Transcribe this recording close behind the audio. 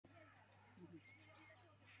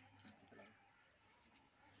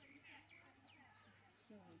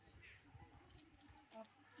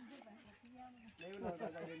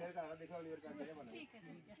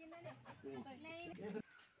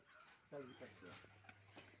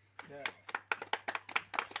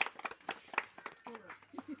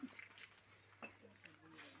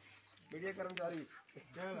Media कर्मचारी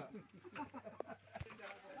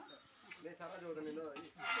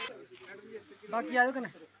बाकी आ जाओ कना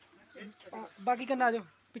बाकी करना आ जाओ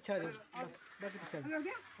पीछे आ जाओ बाकी पीछे आ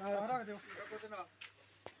जाओ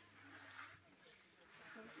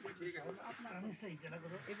ठीक है अपना सही करा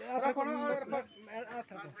करो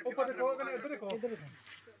ऊपर देखो इधर देखो इधर देखो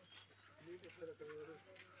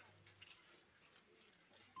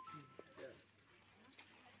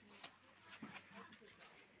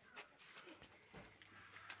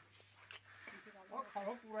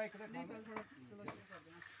पूरा एक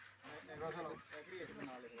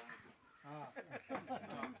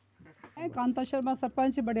कांता शर्मा,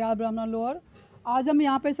 सरपंच बड़ियाल ब्राह्मण लोअर। आज हम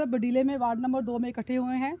यहाँ पे सब बडीले में वार्ड नंबर 2 में इकट्ठे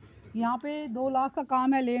हुए हैं। यहाँ पे 2 लाख का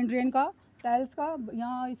काम है लेन ड्रेन का, टाइल्स का।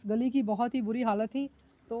 यहाँ इस गली की बहुत ही बुरी हालत थी,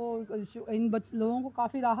 तो इन लोगों को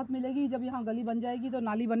काफ़ी राहत मिलेगी। जब यहाँ गली बन जाएगी तो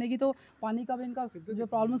नाली बनेगी तो पानी का भी इनका जो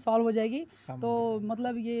प्रॉब्लम सॉल्व हो जाएगी। तो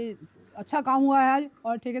मतलब ये अच्छा काम हुआ है आज,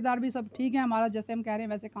 और ठेकेदार भी सब ठीक है हमारा, जैसे हम कह रहे हैं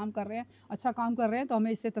वैसे काम कर रहे हैं, अच्छा काम कर रहे हैं। तो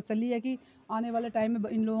हमें इससे तसल्ली है कि आने वाले टाइम में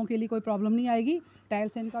इन लोगों के लिए कोई प्रॉब्लम नहीं आएगी।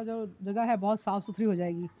 टाइल्स इनका जो जगह है बहुत साफ़ सुथरी हो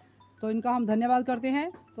जाएगी, तो इनका हम धन्यवाद करते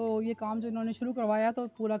हैं। तो ये काम जो इन्होंने शुरू करवाया तो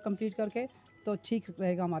पूरा कंप्लीट करके तो ठीक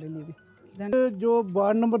रहेगा हमारे लिए भी। जो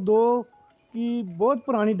वार्ड नंबर 2 की बहुत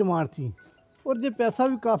पुरानी डिमांड थी, और ये पैसा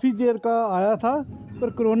भी काफ़ी देर का आया था, पर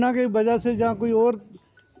कोरोना की वजह से या कोई और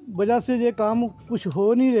वजह से ये काम कुछ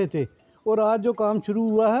हो नहीं रहे थे। और आज जो काम शुरू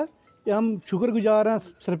हुआ है, ये हम शुक्रगुजार हैं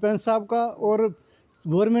सरपंच साहब का और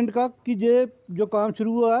गवर्नमेंट का कि ये जो काम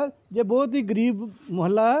शुरू हुआ है, ये बहुत ही गरीब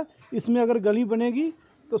मोहल्ला है। इसमें अगर गली बनेगी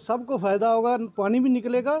तो सबको फ़ायदा होगा, पानी भी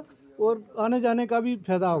निकलेगा और आने जाने का भी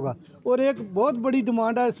फ़ायदा होगा। और एक बहुत बड़ी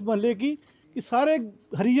डिमांड है इस मोहल्ले की कि सारे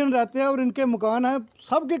हरिजन रहते हैं और इनके मकान हैं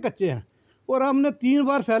सबके कच्चे हैं, और हमने 3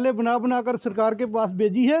 बार फैले बना कर सरकार के पास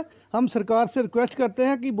भेजी है। हम सरकार से रिक्वेस्ट करते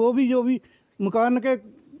हैं कि वो भी जो भी मकान के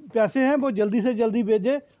पैसे हैं वो जल्दी से जल्दी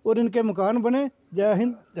भेजे और इनके मकान बने। जय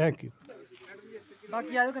हिंद, थैंक यू।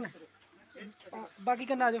 बाकी आ जाओ कना बाकी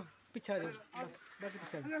करना आ जाओ पीछे आ जाओ बाकी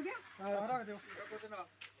पीछे आ जाओ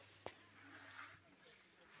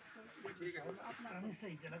ठीक है अपना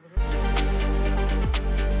सही करा करो।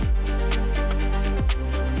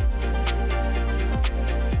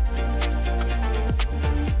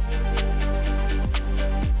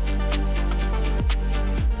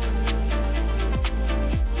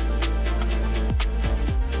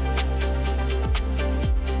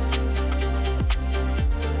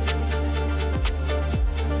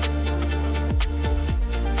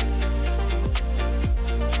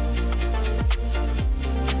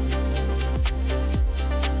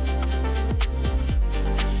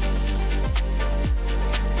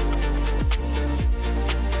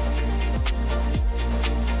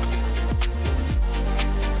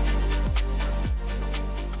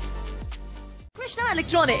 Krishna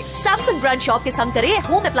electronics Samsung brand shop के संग करें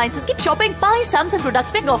होम अप्लायंसेज की shopping bye Samsung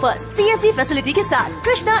products big offers CSD facility के साथ।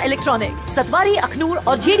 कृष्णा इलेक्ट्रॉनिक्स, सतवारी, अखनूर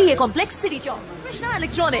और JDA कॉम्प्लेक्स, सिटी चौक। Krishna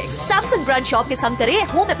electronics Samsung brand shop के संग करें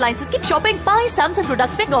होम अप्लायंसेज की shopping bye Samsung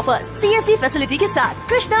products big offers CSD facility के साथ।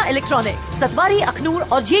 कृष्णा इलेक्ट्रॉनिक्स, सतवारी, अखनूर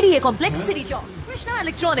और JDA कॉम्प्लेक्स, सिटी चौक। Krishna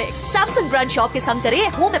electronics Samsung brand shop के संग करें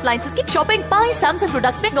होम अप्लायंसेज की shopping bye Samsung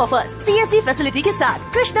products big offers CSD facility के साथ।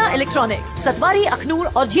 कृष्णा इलेक्ट्रॉनिक्स, सतवारी, अखनूर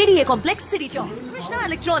और JDA कॉम्प्लेक्स, सिटी चौक। Krishna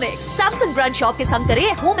electronics Samsung brand shop के संग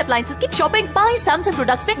करें होम अप्लायंसेज की shopping bye Samsung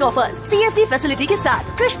products big offers CSD facility के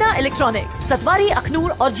साथ। कृष्णा इलेक्ट्रॉनिक्स, सतवारी,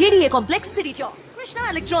 अखनूर और JDA कॉम्प्लेक्स, सिटी चौक। Krishna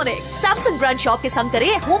electronics Samsung brand shop के संग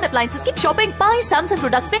करें होम अप्लायंसेज की shopping bye Samsung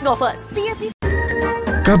products big offers CSD।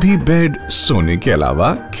 कभी बेड सोने के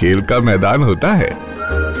अलावा खेल का मैदान होता है,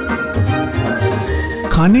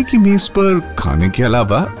 खाने की मेज पर खाने के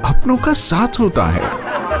अलावा अपनों का साथ होता है,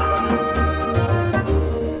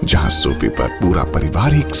 जहां सोफे पर पूरा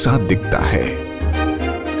परिवार एक साथ दिखता है।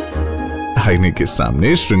 आईने के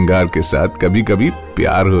सामने श्रृंगार के साथ कभी कभी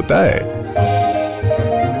प्यार होता है।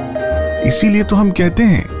 इसीलिए तो हम कहते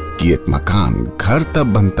हैं कि एक मकान घर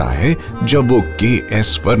तब बनता है जब वो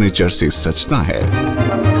KS फर्नीचर से सजता है।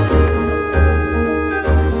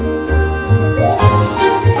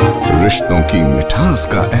 रिश्तों की मिठास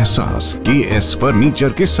का एहसास KS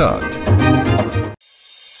फर्नीचर के साथ।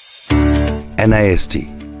 NIST,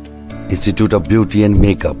 Institute of Beauty and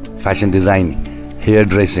Makeup, Fashion Designing, Hair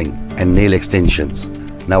Dressing and Nail Extensions.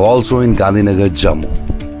 Now also in Gandhinagar, Jammu.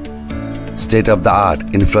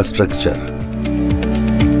 State-of-the-art infrastructure.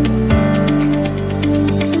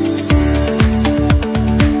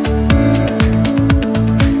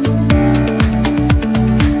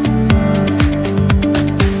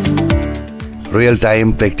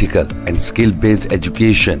 real-time practical and skill-based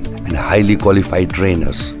education and highly qualified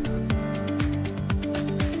trainers.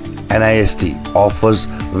 NIST offers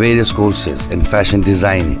various courses in fashion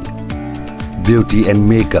designing, beauty and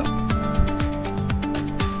makeup,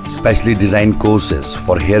 specially designed courses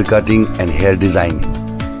for hair cutting and hair designing,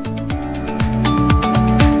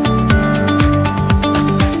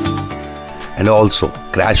 and also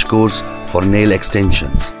crash course for nail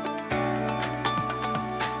extensions.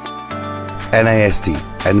 NIST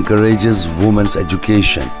encourages women's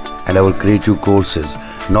education, and our creative courses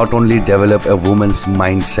not only develop a woman's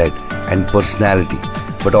mindset and personality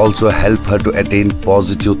but also help her to attain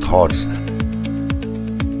positive thoughts.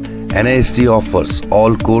 NIST offers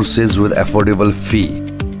all courses with affordable fee.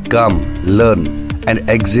 Come, learn and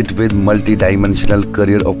exit with multi-dimensional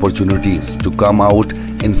career opportunities to come out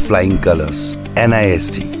in flying colors.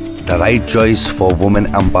 NIST, the right choice for women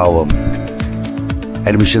empowerment.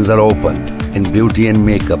 Admissions are open in beauty and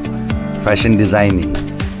makeup, fashion designing,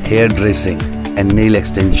 hairdressing and nail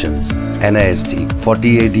extensions. NIST,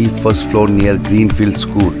 40AD first floor near Greenfield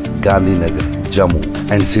School, Gandhinagar, Jammu,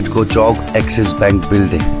 and Sidco Chowk, Axis Bank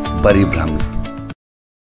Building, Bari Brahmana.